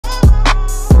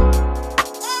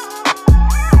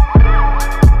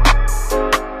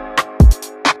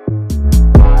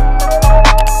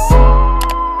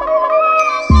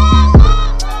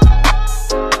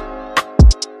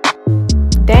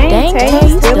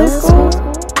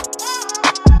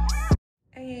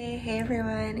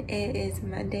It is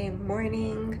Monday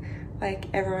morning, like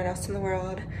everyone else in the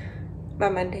world. My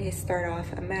Mondays start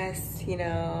off a mess, you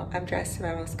know. I'm dressed in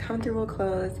my most comfortable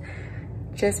clothes.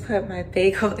 Just put my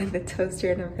bagel in the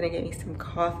toaster and I'm gonna get me some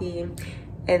coffee. And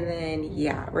then,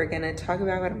 yeah, we're gonna talk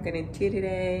about what I'm gonna do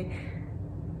today.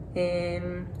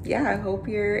 And yeah, I hope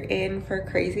you're in for a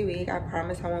crazy week. I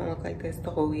promise I won't look like this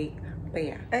the whole week, but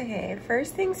yeah. Okay,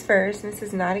 first things first, this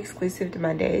is not exclusive to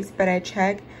Mondays, but I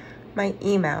check my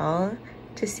email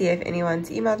to see if anyone's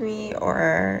emailed me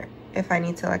or if I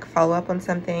need to like follow up on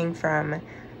something from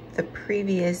the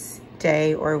previous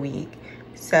day or week.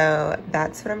 So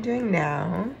that's what I'm doing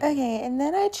now. Okay, and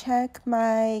then I check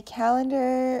my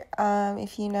calendar.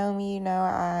 If you know me, you know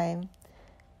I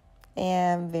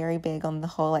am very big on the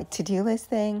whole like to-do list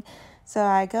thing. So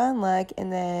I go and look,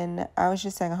 and then I was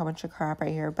just saying a whole bunch of crap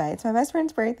right here, but it's my best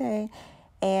friend's birthday.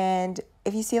 And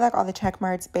if you see like all the check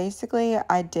marks, basically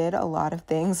I did a lot of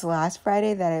things last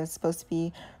Friday that I was supposed to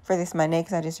be for this Monday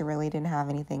because I just really didn't have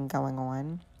anything going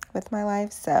on with my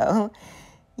life. So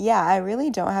yeah, I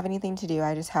really don't have anything to do.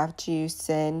 I just have to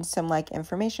send some like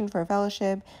information for a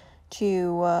fellowship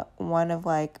to one of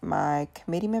like my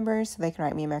committee members so they can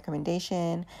write me a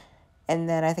recommendation. And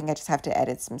then I think I just have to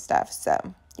edit some stuff.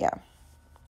 So yeah.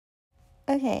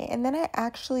 Okay, and then I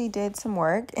actually did some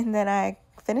work, and then I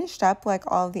finished up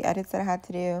like all of the edits that I had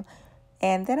to do.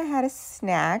 And then I had a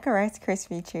snack, a Rice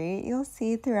Krispie treat. You'll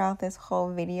see throughout this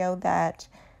whole video that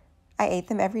I ate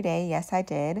them every day. Yes, I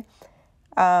did.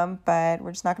 But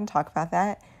we're just not going to talk about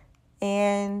that.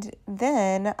 And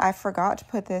then I forgot to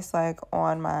put this like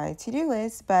on my to-do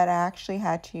list, but I actually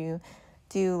had to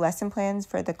do lesson plans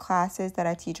for the classes that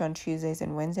I teach on Tuesdays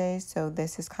and Wednesdays. So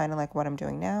this is kind of like what I'm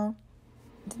doing now.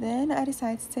 Then I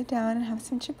decided to sit down and have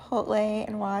some Chipotle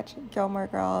and watch Gilmore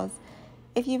Girls.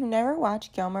 If you've never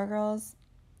watched Gilmore Girls,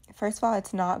 first of all,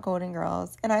 it's not Golden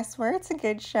Girls, and I swear it's a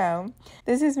good show.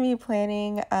 This is me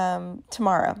planning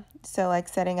tomorrow. So like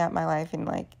setting up my life and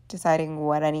like deciding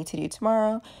what I need to do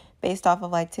tomorrow based off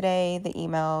of like today, the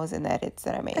emails and the edits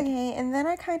that I made. Okay, and then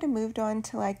I kind of moved on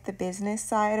to like the business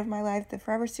side of my life, the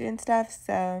Forever Student stuff.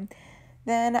 So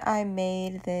then I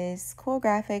made this cool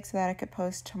graphic so that I could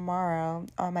post tomorrow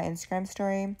on my Instagram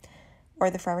story or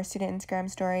the Forever Student Instagram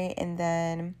story. And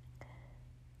then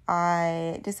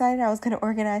I decided I was going to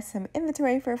organize some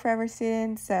inventory for Forever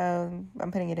Students, so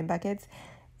I'm putting it in buckets.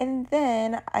 And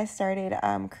then I started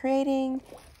creating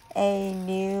a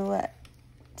new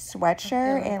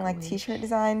sweatshirt and like t-shirt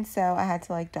design, so I had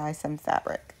to like dye some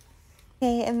fabric.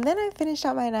 Okay, and then I finished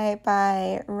out my night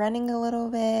by running a little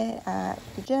bit at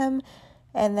the gym,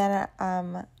 and then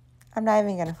I'm not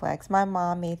even gonna flex. My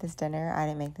mom made this dinner. I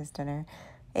didn't make this dinner.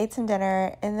 Ate some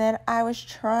dinner, and then I was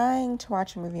trying to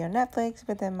watch a movie on Netflix,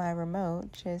 but then my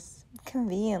remote just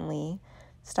conveniently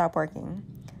stopped working.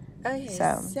 Okay,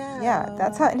 so yeah,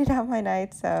 that's how I ended out my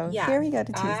night. So yeah, here we go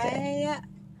to Tuesday. I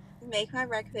make my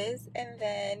breakfast and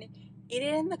then eat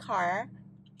it in the car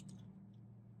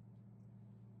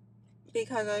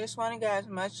because I just want to get as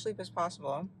much sleep as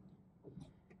possible.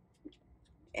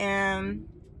 And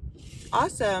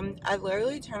also, I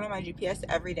literally turn on my GPS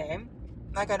every day.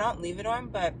 Like, I don't leave it on,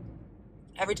 but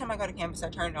every time I go to campus, I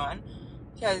turn it on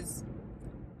because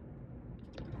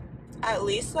at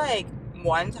least like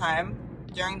one time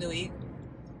during the week,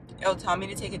 it'll tell me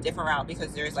to take a different route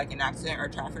because there's like an accident or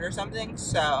traffic or something.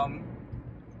 So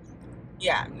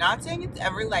yeah, not saying it's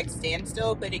ever like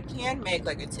standstill, but it can make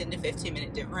like a 10 to 15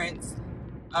 minute difference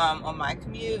on my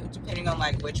commute, depending on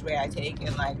like which way I take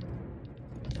and like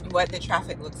what the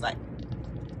traffic looks like.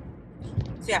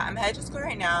 So yeah, I'm headed to school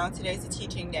right now. Today's a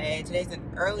teaching day. Today's an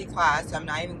early class, so I'm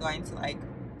not even going to like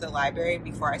the library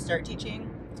before I start teaching.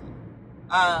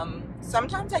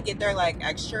 Sometimes I get there like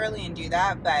extra early and do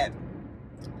that, but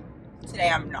today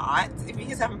I'm not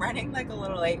because I'm running like a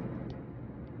little late.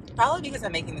 Probably because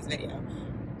I'm making this video.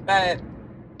 But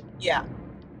yeah,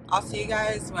 I'll see you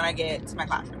guys when I get to my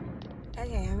classroom.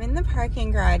 Okay, I'm in the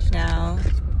parking garage now.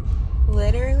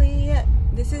 Literally,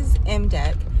 this is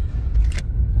MDEC.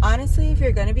 Honestly, if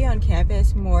you're going to be on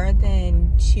campus more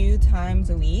than 2 times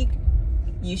a week,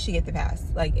 you should get the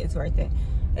pass. Like, it's worth it.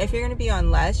 If you're going to be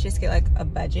on less, just get like a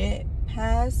budget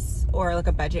pass or like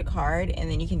a budget card, and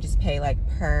then you can just pay like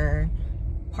per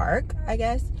park, I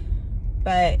guess.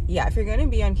 But yeah, if you're going to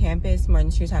be on campus more than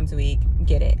 2 times a week,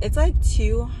 get it. It's like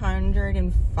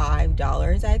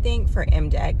 $205, I think, for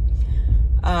MDEC.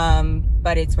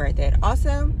 But it's worth it.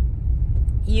 Also,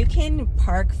 you can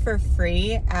park for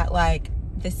free at like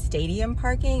the stadium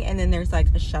parking, and then there's like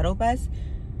a shuttle bus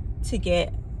to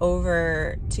get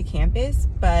over to campus.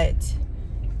 But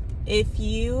if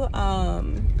you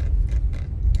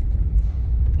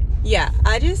Yeah,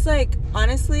 I just like,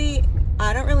 honestly,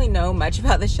 I don't really know much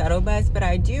about the shuttle bus, but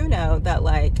I do know that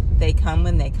like they come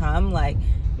when they come. Like,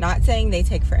 not saying they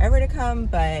take forever to come,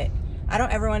 but I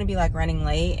don't ever want to be like running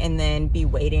late and then be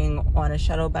waiting on a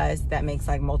shuttle bus that makes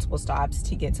like multiple stops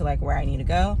to get to like where I need to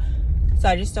go. So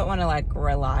I just don't want to like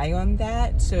rely on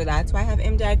that. So that's why I have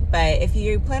MDEC. But if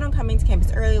you plan on coming to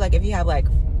campus early, like if you have like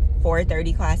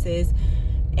 4:30 classes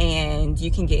and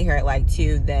you can get here at like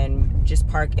 2, then just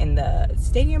park in the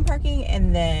stadium parking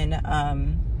and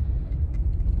then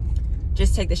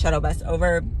just take the shuttle bus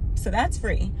over. So that's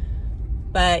free.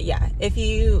 But yeah, if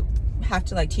you have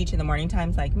to like teach in the morning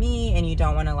times like me and you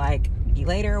don't want to like be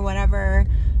later or whatever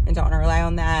and don't want to rely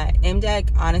on that,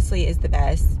 MDEC honestly is the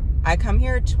best. I come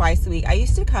here twice a week. I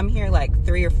used to come here like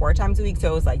 3 or 4 times a week,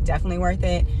 so it was like definitely worth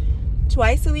it.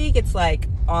 Twice a week, it's like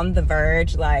on the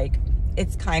verge, like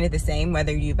it's kind of the same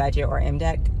whether you budget or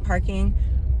MDEC parking.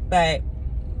 But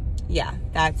yeah,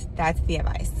 that's the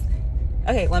advice.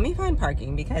 Okay, let me find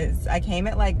parking because I came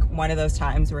at like one of those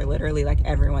times where literally like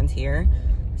everyone's here.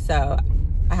 So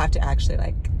I have to actually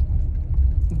like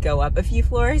go up a few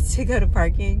floors to go to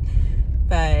parking.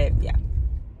 But yeah.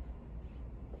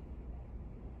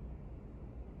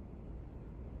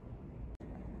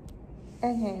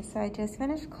 Okay, so I just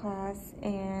finished class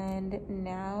and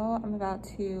now I'm about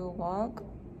to walk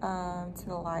to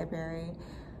the library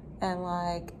and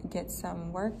like get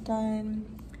some work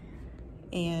done.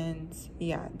 And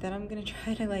yeah, then I'm gonna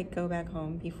try to like go back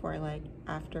home before like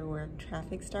after work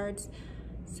traffic starts.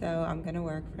 So I'm gonna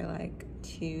work for like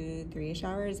 2-3ish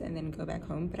hours and then go back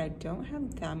home. But I don't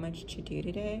have that much to do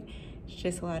today. It's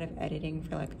just a lot of editing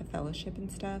for like a fellowship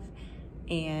and stuff.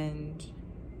 And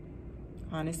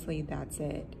honestly, that's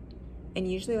it.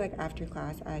 And usually like after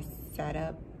class, I set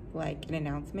up like an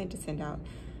announcement to send out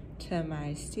to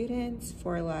my students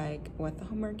for like what the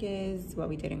homework is, what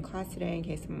we did in class today in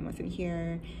case someone wasn't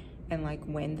here, and like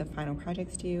when the final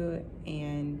project's due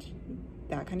and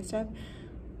that kind of stuff.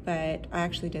 But I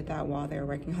actually did that while they were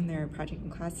working on their project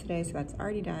in class today, so that's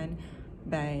already done.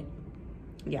 But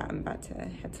yeah, I'm about to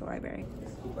head to the library.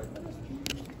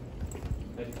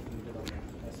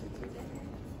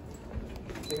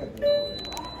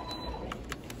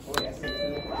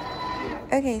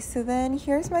 Okay, so then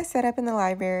here's my setup in the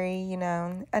library, you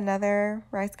know, another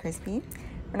Rice Krispie.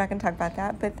 We're not gonna talk about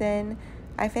that, but then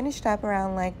I finished up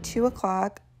around like 2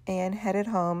 o'clock and headed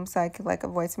home so I could like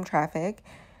avoid some traffic.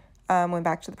 Went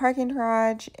back to the parking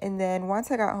garage, and then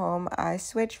once I got home, I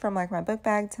switched from like my book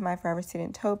bag to my Forever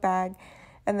Student tote bag,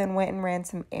 and then went and ran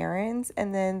some errands,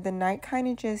 and then the night kind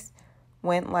of just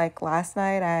went like last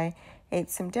night. I ate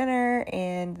some dinner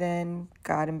and then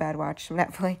got in bed, watched some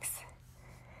Netflix.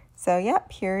 So yep,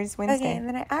 here's Wednesday. Okay, and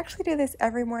then I actually do this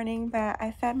every morning, but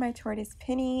I fed my tortoise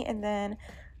Penny, and then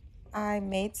I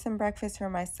made some breakfast for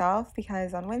myself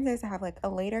because on Wednesdays I have like a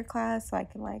later class, so I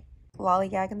can like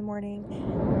lollygag in the morning.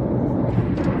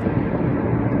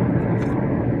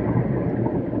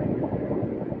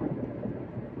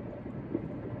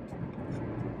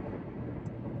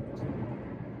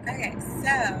 Okay,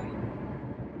 so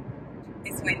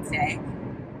it's Wednesday,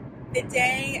 the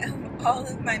day of all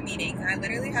of my meetings. I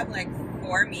literally have like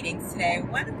 4 meetings today,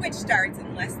 one of which starts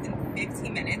in less than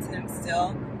 15 minutes, and I'm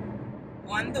still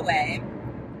on the way.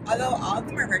 Although all of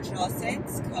them are virtual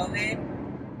since COVID.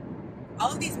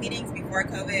 All of these meetings before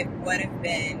COVID would have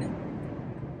been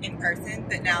in person,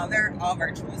 but now they're all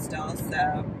virtual still,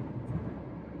 so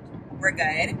we're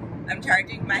good. I'm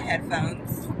charging my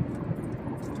headphones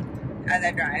as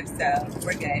I drive, so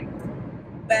we're good.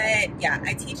 But yeah,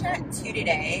 I teach at 2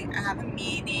 today. I have a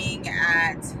meeting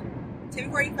at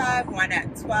 10:45, one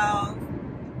at 12,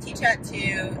 teach at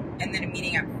 2, and then a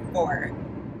meeting at 4.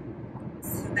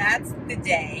 So that's the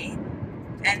day.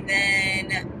 And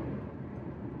then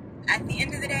at the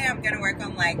end of the day, I'm gonna work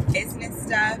on like business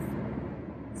stuff.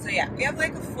 So yeah, we have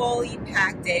like a fully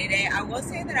packed day today. I will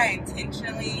say that I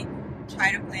intentionally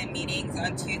try to plan meetings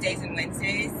on Tuesdays and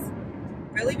Wednesdays,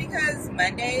 really because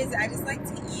Mondays, I just like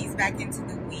to ease back into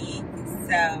the week.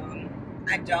 So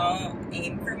I don't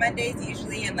aim for Mondays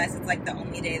usually unless it's like the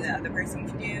only day the other person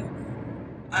can do.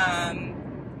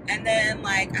 And then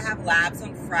like I have labs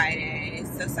on Fridays,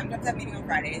 so sometimes I have meeting on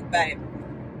Fridays, but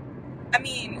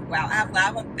I have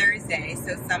lab on Thursday,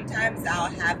 so sometimes I'll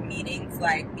have meetings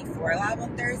like before lab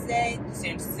on Thursday,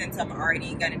 since I'm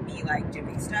already gonna be like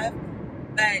doing stuff.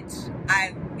 But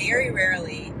I very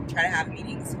rarely try to have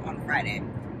meetings on Friday.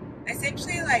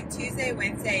 Essentially, like Tuesday,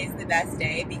 Wednesday is the best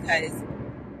day because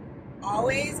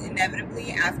always,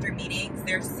 inevitably, after meetings,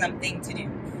 there's something to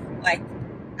do. Like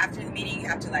after the meeting, you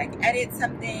have to like edit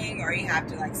something, or you have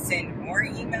to like send more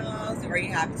emails, or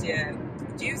you have to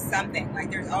do something.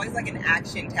 Like there's always like an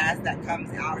action task that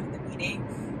comes out of the meeting.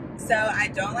 So I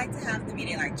don't like to have the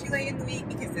meeting like too late in the week,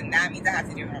 because then that means I have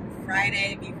to do it on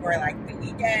Friday before like the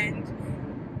weekend.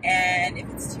 And if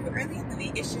it's too early in the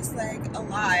week, it's just like a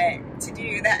lot to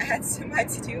do that adds to my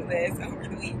to-do list over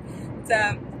the week.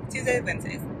 So Tuesdays,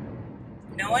 Wednesdays.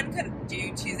 No one could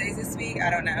do Tuesdays this week.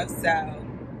 I don't know. So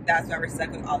that's why we're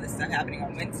stuck with all this stuff happening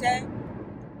on Wednesday.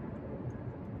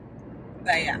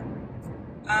 But yeah.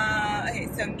 Okay,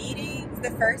 so meetings.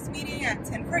 The first meeting at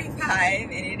 10:45,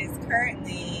 and it is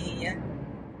currently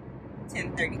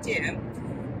 10:32.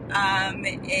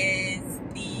 Is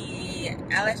the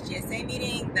LSGSA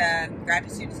meeting, the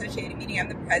Graduate Student Associated meeting. I'm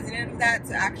the president of that.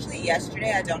 So actually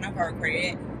yesterday, I don't know if I recorded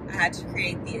it, I had to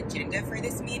create the agenda for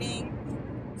this meeting.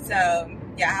 So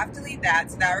yeah, I have to lead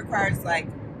that. So that requires like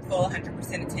full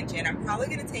 100% attention. I'm probably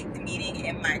going to take the meeting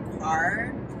in my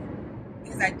car,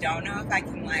 because I don't know if I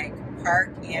can like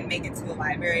park and make it to the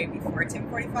library before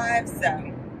 10:45.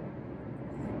 So,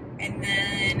 and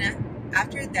then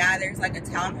after that, there's like a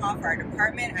town hall for our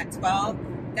department at 12.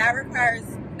 That requires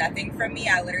nothing from me.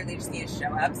 I literally just need to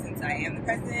show up, since I am the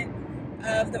president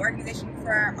of the organization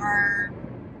for our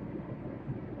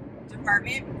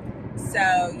department.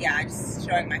 So yeah, I'm just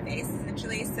showing my face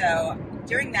essentially. So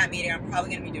during that meeting, I'm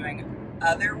probably going to be doing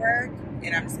other work,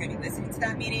 and I'm just going to be listening to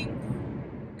that meeting.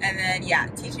 And then yeah,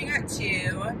 teaching at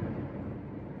 2.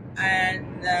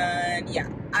 And then yeah,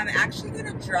 I'm actually going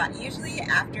to draw. Usually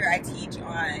after I teach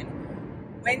on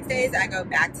Wednesdays, I go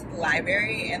back to the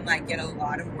library and like get a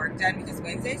lot of work done, because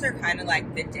Wednesdays are kind of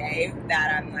like the day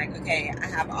that I'm like, okay, I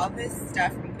have all this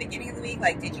stuff from the beginning of the week,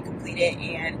 like did you complete it,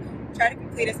 and try to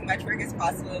complete as much work as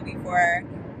possible before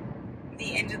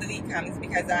the end of the week comes,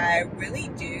 because I really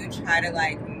do try to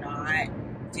like not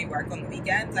do work on the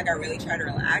weekends. Like I really try to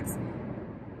relax.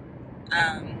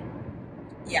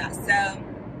 Yeah, so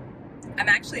I'm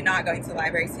actually not going to the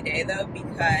library today though,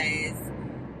 because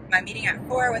my meeting at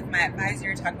 4 with my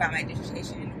advisor to talk about my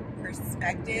dissertation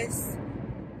prospectus,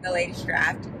 the latest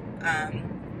draft.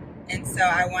 And so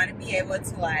I want to be able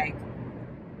to like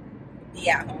be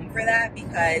at home for that,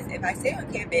 because if I stay on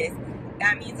campus,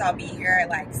 that means I'll be here at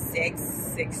like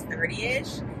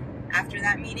 6:30ish after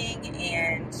that meeting,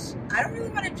 and I don't really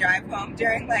want to drive home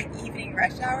during like evening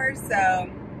rush hours. So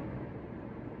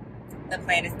the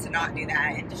plan is to not do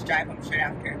that and just drive home straight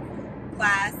after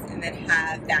class and then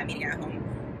have that meeting at home.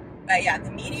 But yeah,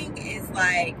 the meeting is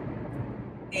like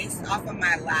based off of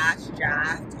my last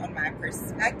draft on my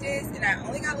prospectus, and I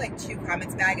only got like 2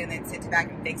 comments back and then sent it back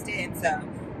and fixed it. And so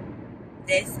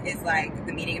this is like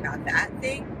the meeting about that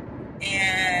thing.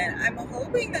 And I'm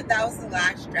hoping that that was the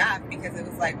last draft, because it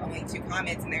was like only 2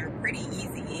 comments and they were pretty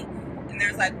easy. And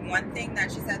there's like one thing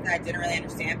that she said that I didn't really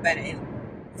understand, but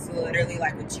it's literally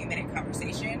like a 2-minute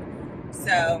conversation.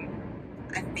 So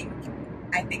I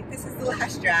think this is the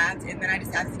last draft, and then I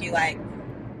just have to do like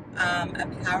a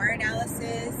power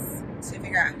analysis to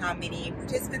figure out how many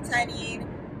participants I need.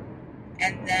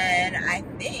 And then I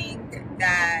think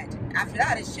that after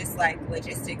that, it's just like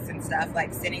logistics and stuff,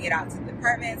 like sending it out to the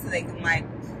department so they can like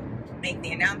make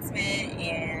the announcement,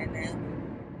 and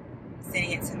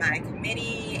sending it to my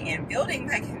committee and building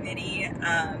my committee.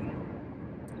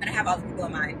 And I have all the people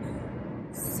in mind,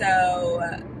 so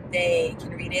they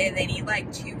can read it. They need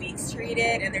like 2 weeks to read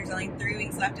it, and there's only 3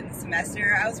 weeks left in the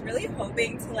semester. I was really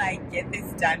hoping to like get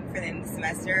this done for the end of the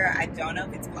semester. I don't know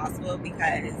if it's possible,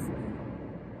 because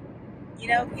you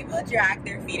know, people drag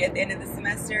their feet at the end of the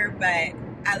semester, but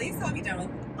at least I'll be done with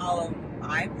all of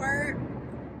my part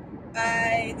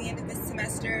by the end of this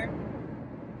semester.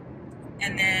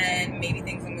 And then maybe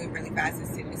things will move really fast as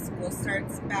soon as school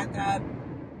starts back up.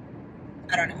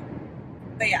 I don't know.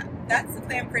 But yeah, that's the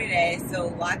plan for today. So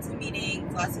lots of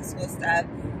meetings, lots of school stuff.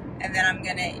 And then I'm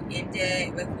going to end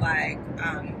it with like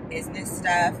business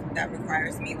stuff that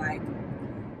requires me like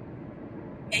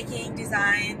making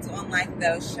designs on like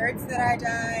those shirts that I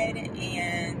dyed,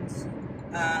 and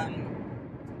I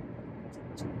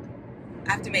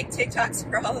have to make TikToks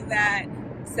for all of that.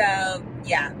 So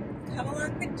yeah, come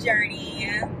along the journey.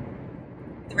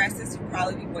 The rest of this will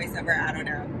probably be voiceover, I don't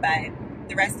know, but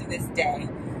the rest of this day.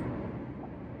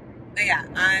 But yeah,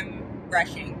 I'm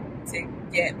rushing to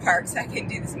get parked so I can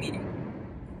do this meeting.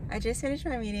 I just finished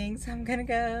my meeting, so I'm gonna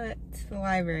go to the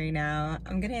library now.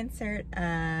 I'm gonna insert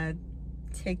a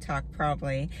TikTok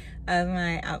probably of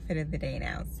my outfit of the day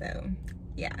now, so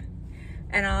yeah,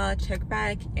 and I'll check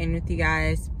back in with you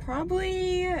guys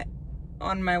probably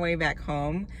on my way back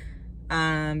home,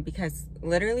 because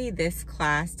literally this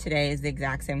class today is the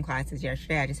exact same class as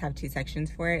yesterday. I just have 2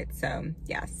 sections for it, so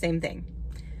yeah, same thing.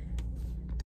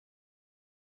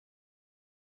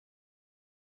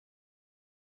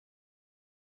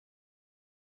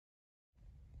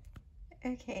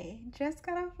 Okay, just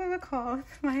got off of a call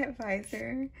with my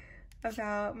advisor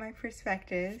about my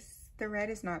prospectus. The red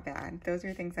is not bad. Those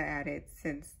are things I added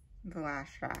since the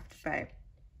last draft, but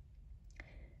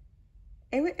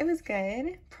it was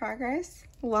good. Progress.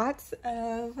 Lots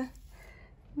of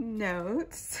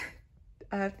notes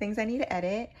of things I need to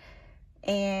edit.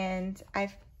 And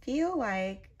I feel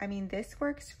like, I mean, this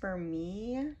works for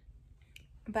me,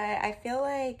 but I feel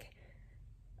like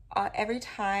every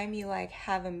time you like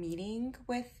have a meeting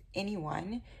with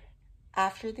anyone,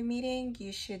 after the meeting,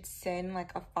 you should send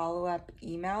like a follow-up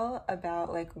email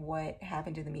about like what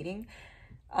happened to the meeting.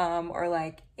 Or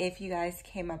like if you guys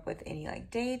came up with any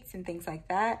like dates and things like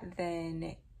that,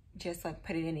 then just like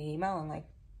put it in an email and like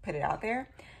put it out there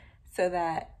so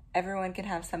that everyone can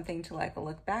have something to like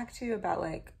look back to about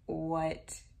like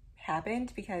what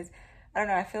happened. Because I don't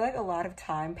know, I feel like a lot of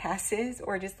time passes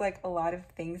or just like a lot of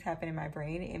things happen in my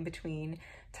brain in between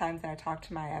times that I talk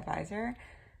to my advisor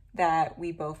that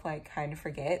we both like kind of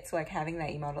forget. So like having that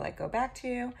email to like go back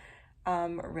to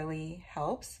really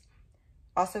helps.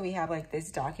 Also, we have like this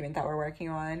document that we're working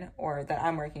on, or that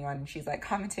I'm working on and she's like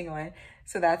commenting on.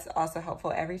 So that's also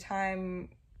helpful. Every time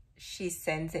she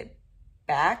sends it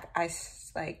back, I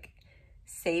like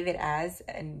save it as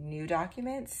a new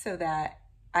document so that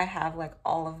I have like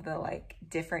all of the like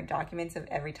different documents of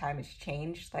every time it's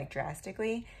changed like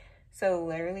drastically. So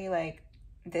literally like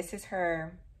this is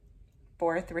her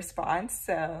 4th response.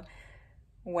 So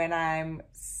when I'm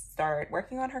start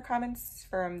working on her comments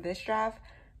from this draft,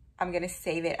 I'm gonna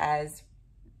save it as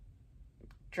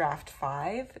draft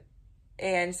 5.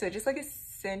 And so just like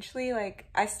essentially like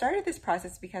I started this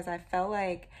process because I felt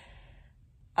like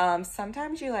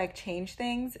sometimes you like change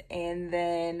things and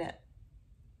then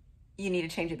you need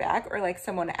to change it back, or like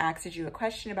someone asks you a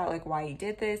question about like why you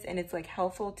did this, and it's like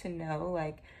helpful to know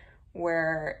like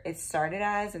where it started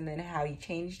as and then how you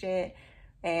changed it.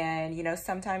 And you know,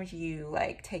 sometimes you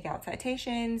like take out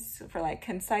citations for like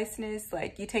conciseness,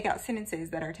 like you take out sentences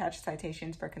that are attached to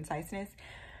citations for conciseness,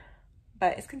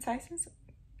 but it's conciseness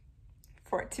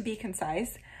for it to be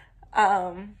concise.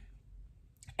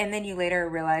 And then you later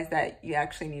realize that you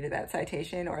actually needed that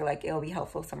citation, or like it'll be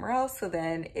helpful somewhere else. So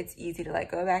then it's easy to like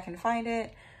go back and find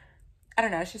it. I don't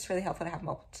know, it's just really helpful to have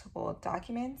multiple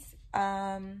documents.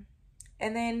 And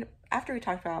then after we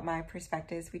talked about my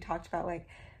perspectives, we talked about like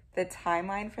the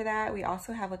timeline for that. We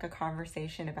also have like a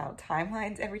conversation about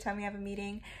timelines every time we have a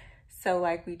meeting. So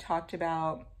like we talked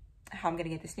about how I'm gonna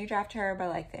get this new draft to her by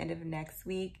like the end of next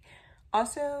week.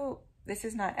 Also, this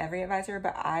is not every advisor,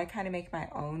 but I kind of make my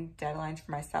own deadlines for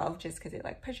myself just because it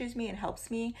like pushes me and helps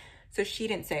me. So she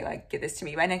didn't say like, get this to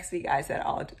me by next week. I said,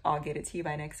 I'll get it to you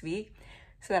by next week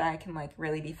so that I can like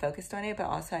really be focused on it. But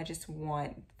also I just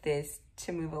want this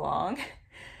to move along.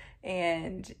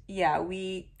 And yeah,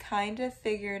 we kind of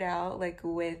figured out like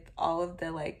with all of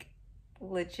the like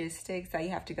logistics that you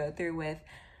have to go through with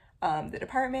the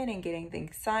department and getting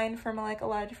things signed from like a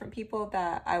lot of different people,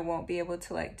 that I won't be able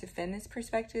to like defend this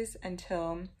prospectus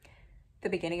until the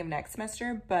beginning of next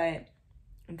semester, but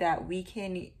that we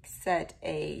can set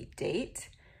a date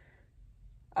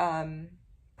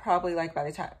probably like by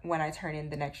the time when I turn in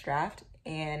the next draft,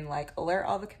 and like alert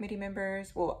all the committee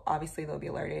members. Well, obviously they'll be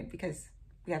alerted because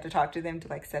we have to talk to them to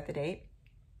like set the date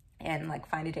and like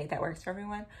find a date that works for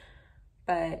everyone.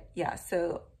 But yeah,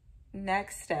 so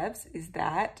next steps is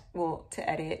that, well, to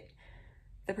edit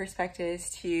the prospectus,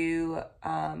 to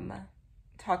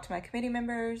talk to my committee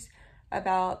members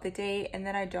about the date. And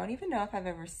then I don't even know if I've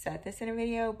ever said this in a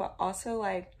video, but also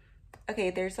like,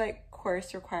 okay, there's like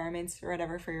course requirements or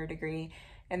whatever for your degree,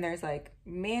 and there's like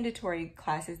mandatory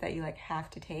classes that you like have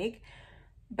to take.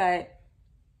 But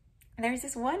there's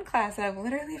this one class that I've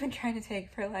literally been trying to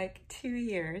take for like 2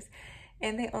 years,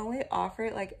 and they only offer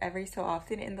it like every so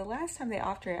often. And the last time they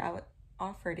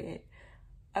offered it,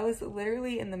 I was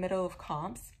literally in the middle of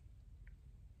comps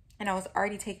and I was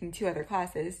already taking 2 other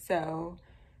classes, so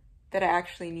that I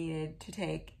actually needed to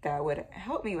take that would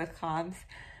help me with comps.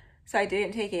 So I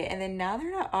didn't take it. And then now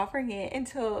they're not offering it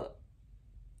until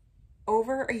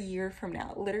over a year from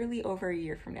now, literally over a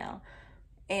year from now.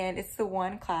 And it's the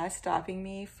one class stopping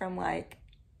me from like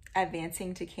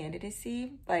advancing to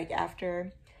candidacy, like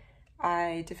after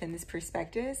I defend this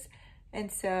prospectus.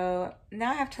 And so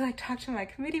now I have to like talk to my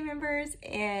committee members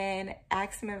and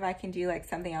ask them if I can do like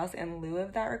something else in lieu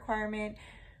of that requirement,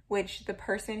 which the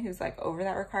person who's like over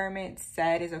that requirement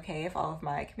said is okay if all of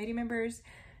my committee members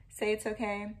say it's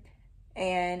okay.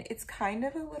 And it's kind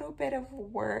of a little bit of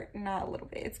work, not a little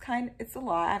bit, it's a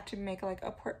lot. I have to make like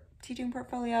a teaching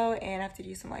portfolio, and I have to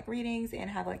do some like readings and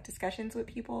have like discussions with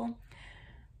people.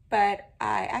 But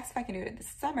I asked if I can do it this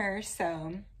summer,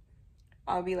 so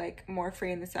I'll be like more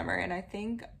free in the summer. And I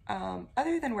think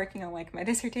other than working on like my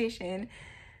dissertation,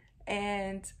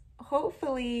 and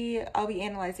hopefully I'll be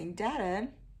analyzing data,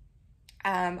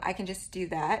 I can just do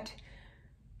that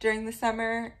during the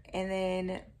summer and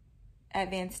then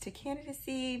advance to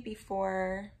candidacy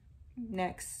before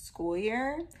next school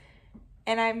year.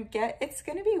 And it's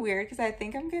gonna be weird because I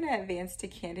think I'm gonna advance to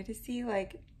candidacy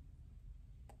like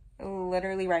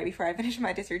literally right before I finish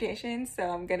my dissertation. So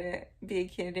I'm gonna be a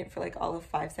candidate for like all of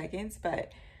 5 seconds,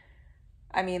 but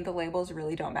I mean, the labels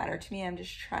really don't matter to me. I'm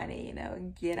just trying to, you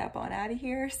know, get up on out of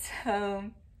here.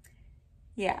 So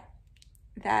yeah,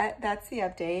 that's the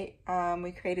update.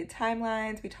 We created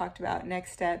timelines. We talked about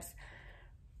next steps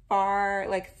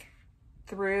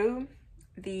through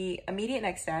the immediate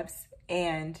next steps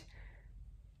and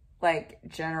like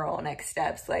general next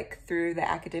steps, like through the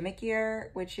academic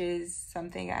year, which is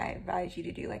something I advise you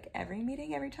to do like every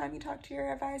meeting, every time you talk to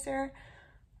your advisor.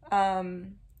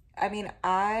 I mean,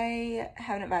 I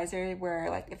have an advisor where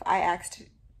like if I asked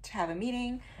to have a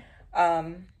meeting,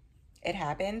 it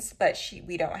happens, but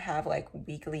we don't have like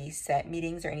weekly set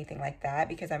meetings or anything like that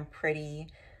because I'm pretty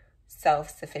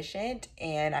self-sufficient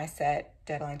and I set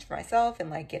deadlines for myself and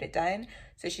like get it done.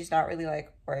 So she's not really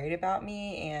like worried about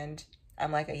me, and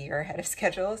I'm like a year ahead of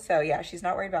schedule. So yeah, she's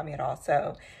not worried about me at all.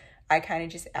 So I kind of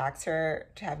just ask her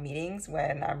to have meetings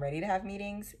when I'm ready to have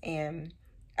meetings. And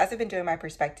as I've been doing my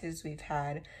perspectives, we've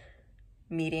had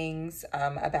meetings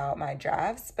about my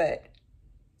drafts, but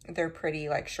they're pretty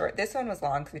like short. This one was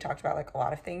long because we talked about like a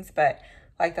lot of things, but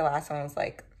like the last one was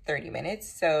like 30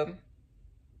 minutes. So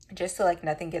just so like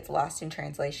nothing gets lost in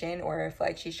translation, or if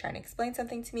like she's trying to explain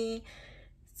something to me,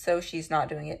 so she's not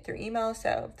doing it through email.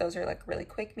 So those are like really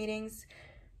quick meetings.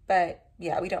 But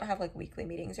yeah, we don't have like weekly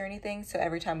meetings or anything. So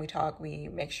every time we talk, we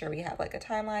make sure we have like a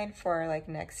timeline for like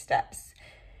next steps.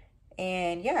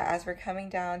 And yeah, as we're coming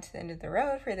down to the end of the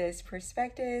road for this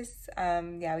prospectus,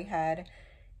 yeah, we had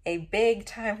a big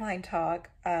timeline talk.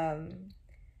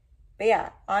 But yeah,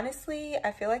 honestly,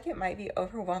 I feel like it might be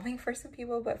overwhelming for some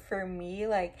people, but for me,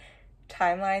 like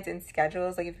timelines and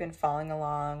schedules, like if you've been following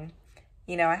along,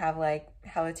 you know, I have like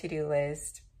hella to-do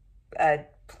list, a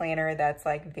planner that's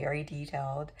like very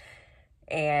detailed,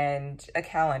 and a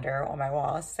calendar on my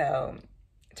wall. So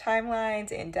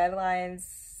timelines and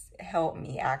deadlines help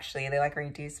me actually. They like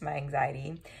reduce my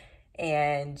anxiety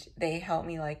and they help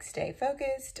me like stay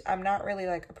focused. I'm not really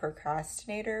like a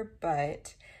procrastinator,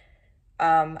 but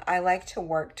I like to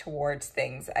work towards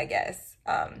things, I guess.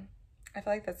 I feel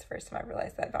like that's the first time I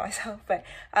realized that about myself, but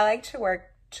I like to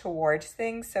work towards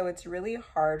things. So it's really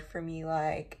hard for me,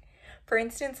 like, for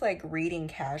instance, like reading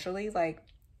casually, like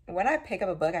when I pick up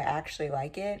a book, I actually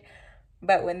like it.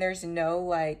 But when there's no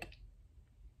like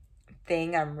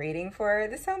thing I'm reading for,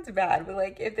 this sounds bad, but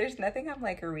like if there's nothing I'm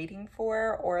like reading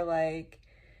for, or like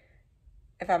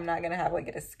if I'm not gonna have like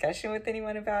a discussion with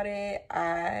anyone about it,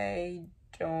 I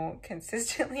don't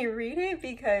consistently read it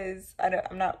because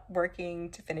I'm not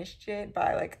working to finish it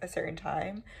by like a certain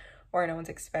time, or no one's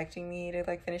expecting me to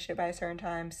like finish it by a certain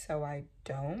time, so I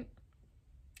don't,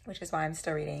 which is why I'm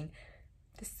still reading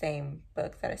the same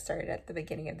book that I started at the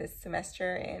beginning of this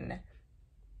semester, and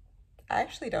I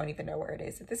actually don't even know where it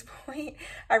is at this point.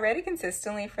 I read it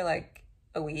consistently for like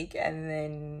a week, and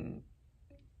then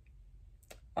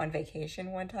on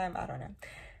vacation one time, I don't know.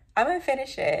 I'm gonna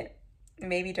finish it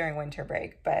maybe during winter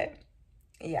break, but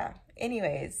yeah.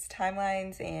 Anyways,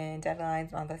 timelines and deadlines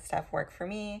and all that stuff work for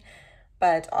me,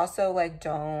 but also like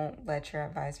don't let your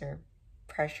advisor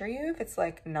pressure you if it's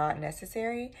like not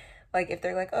necessary. Like if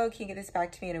they're like, oh, can you get this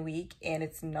back to me in a week, and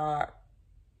it's not,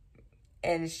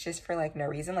 and it's just for like no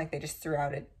reason, like they just threw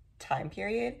out a time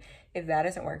period. If that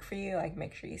doesn't work for you, like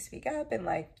make sure you speak up and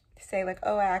like say like,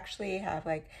 oh, I actually have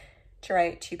like to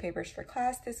write 2 papers for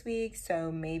class this week,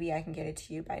 so maybe I can get it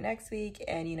to you by next week,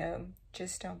 and you know,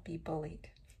 just don't be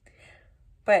bullied.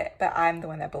 But I'm the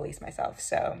one that bullies myself,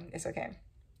 so it's okay.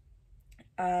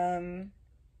 And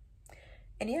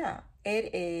yeah,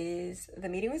 the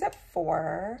meeting was at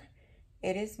 4.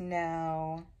 It is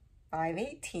now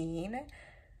 5:18.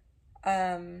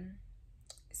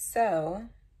 So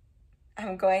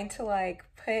I'm going to like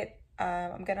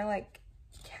I'm gonna like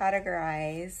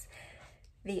categorize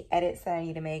the edits that I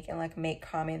need to make and like make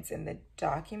comments in the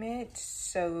document,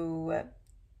 so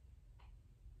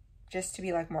just to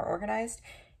be like more organized.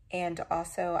 And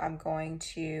also I'm going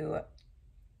to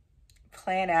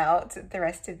plan out the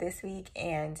rest of this week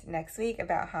and next week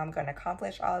about how I'm going to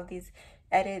accomplish all of these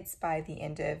edits by the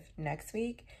end of next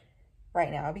week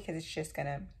right now, because it's just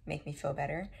gonna make me feel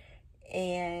better.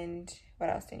 And what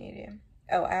else do I need to do?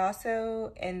 Oh, I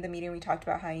also, in the meeting we talked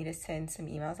about how I need to send some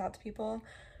emails out to people.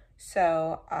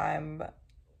 So I'm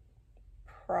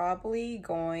probably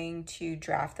going to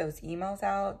draft those emails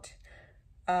out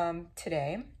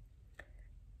today,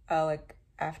 like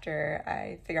after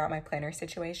I figure out my planner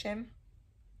situation,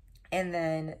 and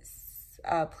then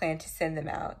plan to send them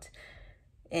out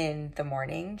in the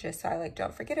morning, just so I like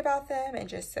don't forget about them, and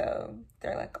just so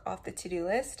they're like off the to-do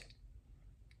list.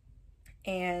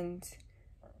 And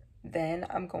then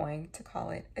I'm going to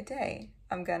call it a day.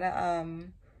 I'm gonna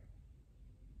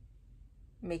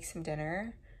make some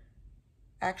dinner.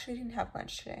 I actually didn't have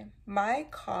lunch today. My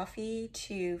coffee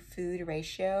to food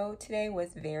ratio today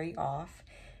was very off.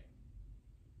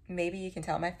 Maybe you can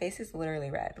tell my face is literally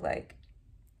red. Like,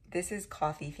 this is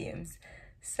coffee fumes.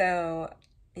 So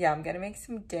yeah, I'm gonna make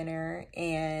some dinner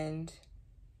and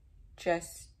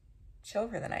just chill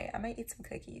for the night. I might eat some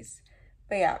cookies.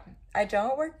 But yeah, I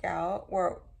don't work out,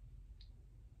 or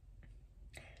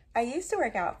I used to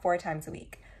work out 4 times a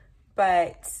week,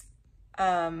 but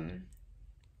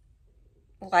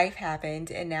life happened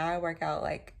and now I work out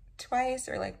like twice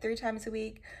or like 3 times a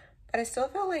week. But I still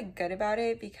feel like good about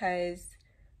it because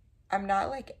I'm not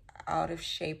like out of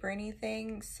shape or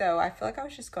anything. So I feel like I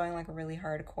was just going like really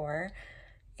hardcore,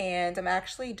 and I'm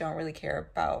actually don't really care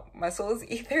about muscles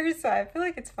either. So I feel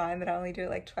like it's fine that I only do it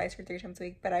like twice or 3 times a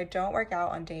week. But I don't work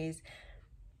out on days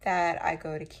that I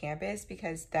go to campus,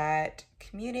 because that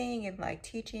commuting and like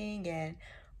teaching and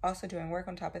also doing work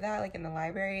on top of that, like in the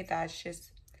library, that's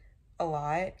just a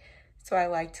lot. So I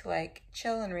like to like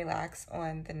chill and relax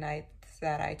on the nights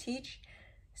that I teach.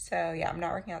 So yeah, I'm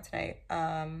not working out tonight.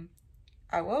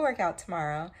 I will work out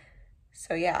tomorrow.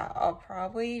 So yeah, I'll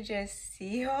probably just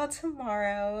see you all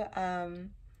tomorrow.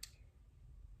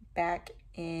 Back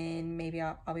in, maybe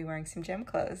I'll be wearing some gym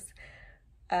clothes.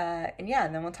 And yeah,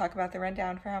 and then we'll talk about the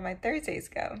rundown for how my Thursdays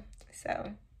go.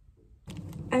 So,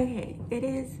 okay, it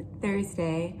is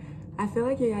Thursday. I feel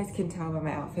like you guys can tell by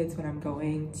my outfits when I'm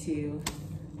going to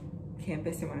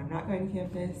campus and when I'm not going to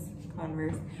campus,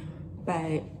 Converse.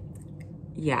 But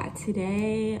yeah,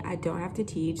 today I don't have to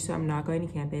teach, so I'm not going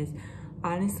to campus.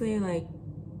 Honestly, like,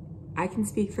 I can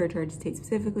speak for Georgia State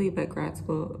specifically, but grad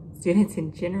school students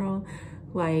in general,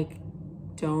 like,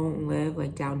 don't live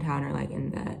like downtown or like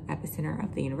in the epicenter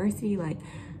of the university. Like,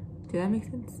 did that make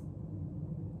sense?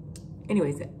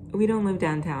 Anyways, we don't live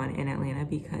downtown in Atlanta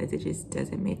because it just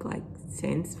doesn't make like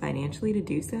sense financially to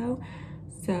do so.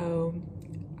 So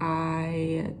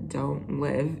I don't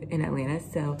live in Atlanta.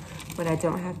 So when I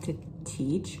don't have to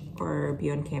teach or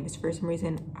be on campus for some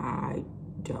reason, I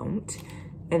don't.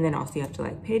 And then also you have to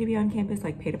like pay to be on campus,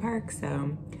 like pay to park.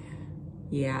 So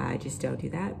yeah, I just don't do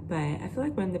that. But I feel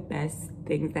like one of the best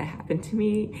things that happened to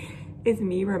me is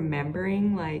me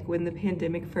remembering like when the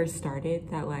pandemic first started,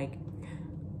 that like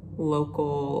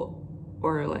local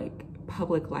or like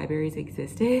public libraries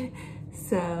existed.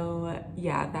 So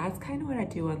yeah, that's kind of what I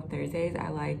do on Thursdays. I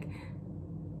like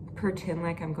pretend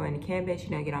like I'm going to campus, you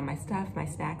know, get all my stuff, my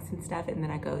snacks and stuff, and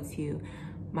then I go to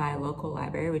my local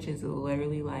library, which is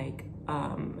literally like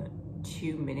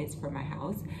 2 minutes from my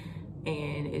house.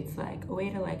 And it's like a way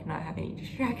to like not have any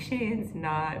distractions,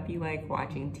 not be like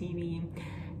watching TV,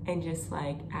 and just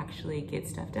like actually get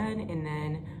stuff done. And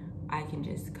then I can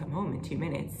just come home in 2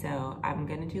 minutes. So I'm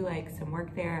gonna do like some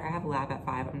work there. I have a lab at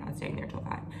 5, I'm not staying there till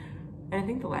 5. And I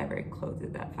think the library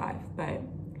closes at 5, but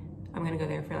I'm gonna go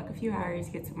there for like a few hours,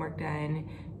 get some work done,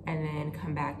 and then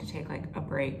come back to take like a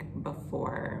break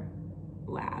before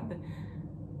lab.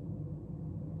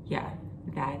 Yeah,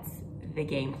 that's the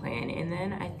game plan. And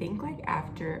then I think like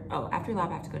after lab I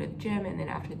have to go to the gym, and then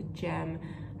after the gym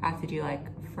I have to do like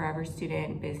forever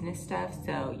student business stuff.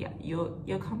 So yeah,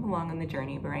 you'll come along on the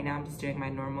journey, but right now I'm just doing my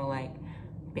normal like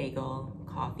bagel,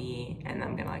 coffee, and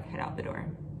I'm gonna like head out the door.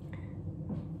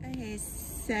 Okay,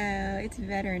 so it's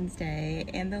Veterans Day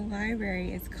and the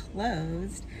library is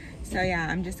closed. So yeah,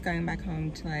 I'm just going back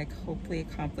home to like hopefully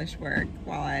accomplish work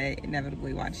while I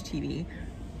inevitably watch TV.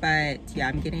 But yeah,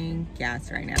 I'm getting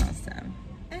gas right now, so.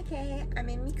 Okay, I'm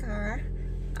in my car.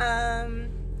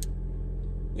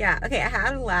 Yeah, okay, I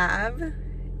had a lab.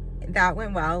 That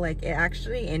went well. Like, it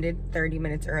actually ended 30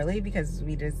 minutes early because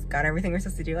we just got everything we're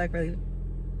supposed to do, like really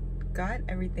got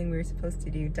everything we were supposed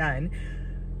to do done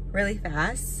really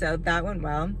fast. So that went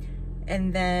well.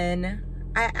 And then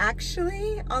I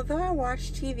actually, although I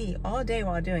watched TV all day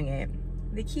while doing it,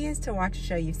 the key is to watch a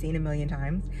show you've seen a million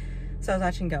times. So I was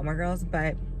watching Gilmore Girls,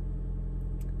 but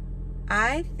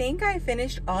I think I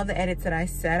finished all the edits that I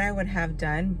said I would have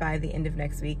done by the end of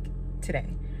next week today.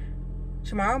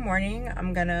 Tomorrow morning,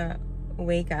 I'm gonna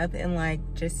wake up and like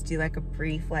just do like a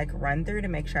brief like run through to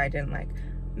make sure I didn't like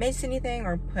miss anything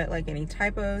or put like any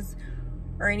typos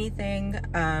or anything.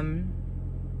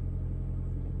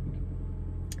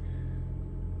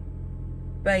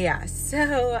 But yeah,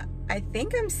 so I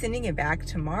think I'm sending it back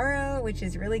tomorrow, which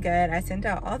is really good. I sent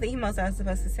out all the emails I was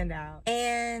supposed to send out.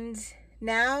 And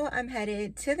now I'm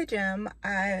headed to the gym.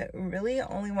 I really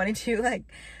only want to do like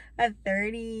a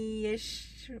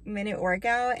 30-ish minute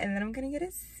workout, and then I'm gonna get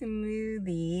a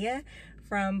smoothie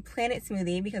from Planet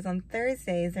Smoothie because on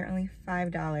Thursdays they're only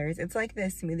 $5. It's like the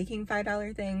Smoothie King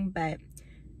 $5 thing, but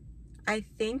I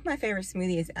think my favorite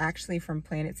smoothie is actually from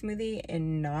Planet Smoothie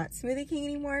and not Smoothie King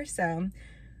anymore. So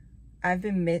I've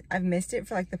missed it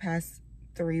for like the past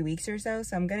 3 weeks or so.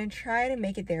 So I'm gonna try to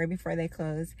make it there before they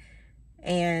close.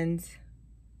 And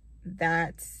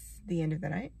that's the end of the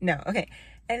night. No, okay.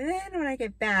 And then when I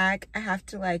get back, I have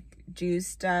to like do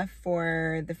stuff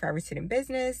for the Forever Student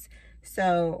business.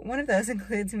 So one of those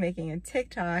includes making a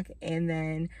TikTok, and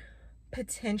then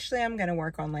potentially I'm gonna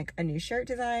work on like a new shirt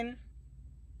design.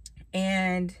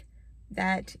 And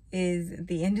that is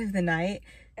the end of the night.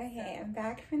 Okay, I'm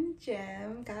back from the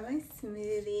gym. Got my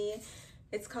smoothie.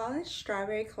 It's called a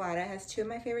strawberry colada. It has two of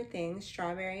my favorite things,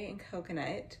 strawberry and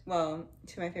coconut. Well,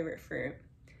 two of my favorite fruit.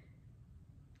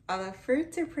 Although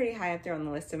fruits are pretty high up there on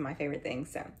the list of my favorite things.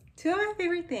 So two of my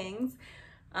favorite things.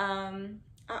 I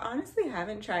honestly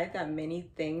haven't tried that many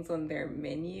things on their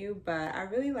menu, but I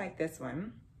really like this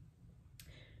one.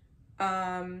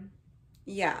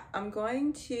 Yeah, I'm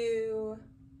going to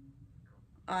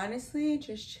honestly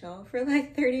just chill for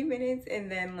like 30 minutes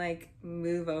and then like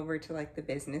move over to like the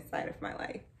business side of my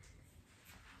life.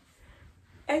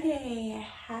 Okay,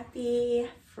 happy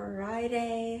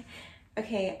Friday.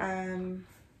 Okay,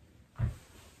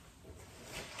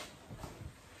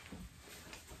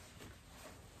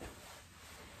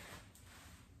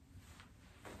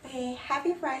 hey,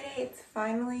 happy Friday. It's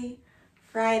finally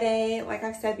Friday. Like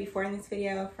I've said before in this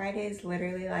video, Friday is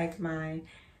literally like my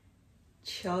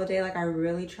chill day. Like I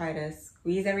really try to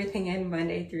squeeze everything in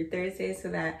Monday through Thursday so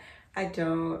that I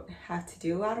don't have to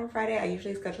do a lot on Friday. I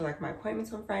usually schedule like my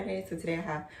appointments on Friday. So today I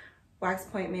have wax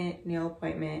appointment, nail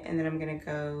appointment, and then I'm gonna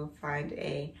go find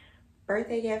a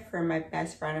birthday gift for my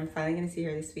best friend. I'm finally gonna see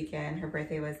her this weekend. Her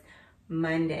birthday was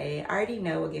Monday. I already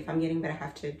know what gift I'm getting, but I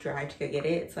have to drive to go get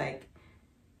it. It's like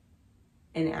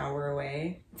an hour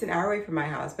away. It's an hour away from my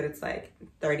house, but it's like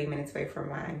 30 minutes away from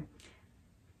my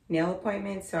nail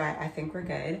appointment, so I think we're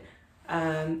good.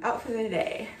 Outfit of the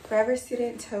day, Forever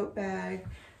Student tote bag,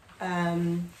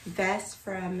 vest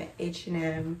from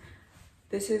H&M.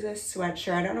 This is a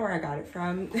sweatshirt. I don't know where I got it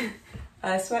from.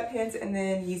 Sweatpants, and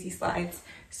then Yeezy slides.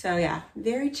 So yeah,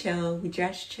 very chill. We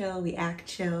dress chill, we act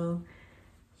chill,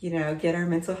 you know, get our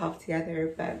mental health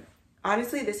together. But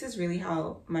honestly, this is really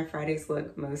how my Fridays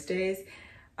look most days.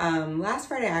 Last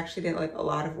Friday I actually did like a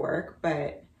lot of work,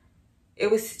 but it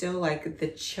was still like the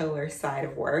chiller side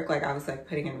of work. Like I was like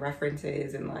putting in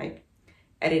references and like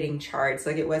editing charts.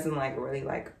 Like it wasn't like really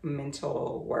like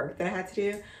mental work that I had to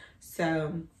do.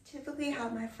 So typically how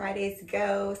my Fridays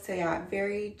go. So yeah,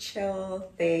 very chill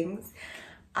things.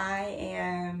 I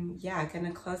am, yeah,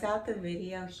 gonna close out the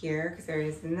video here because there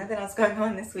is nothing else going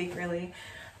on this week really.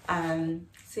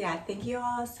 So yeah, thank you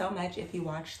all so much if you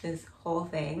watched this whole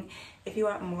thing. If you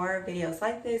want more videos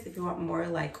like this, if you want more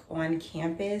like on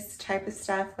campus type of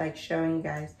stuff, like showing you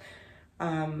guys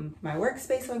my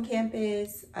workspace on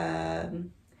campus, I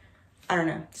don't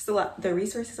know, just a lot, the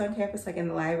resources on campus, like in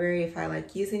the library, if I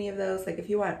like use any of those, like if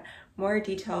you want more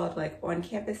detailed like on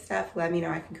campus stuff, let me know.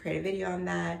 I can create a video on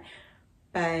that.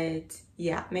 But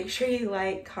yeah, make sure you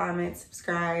like, comment,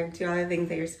 subscribe, do all the things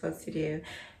that you're supposed to do.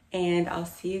 And I'll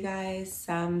see you guys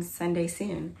some Sunday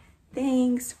soon.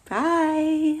 Thanks,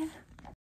 bye.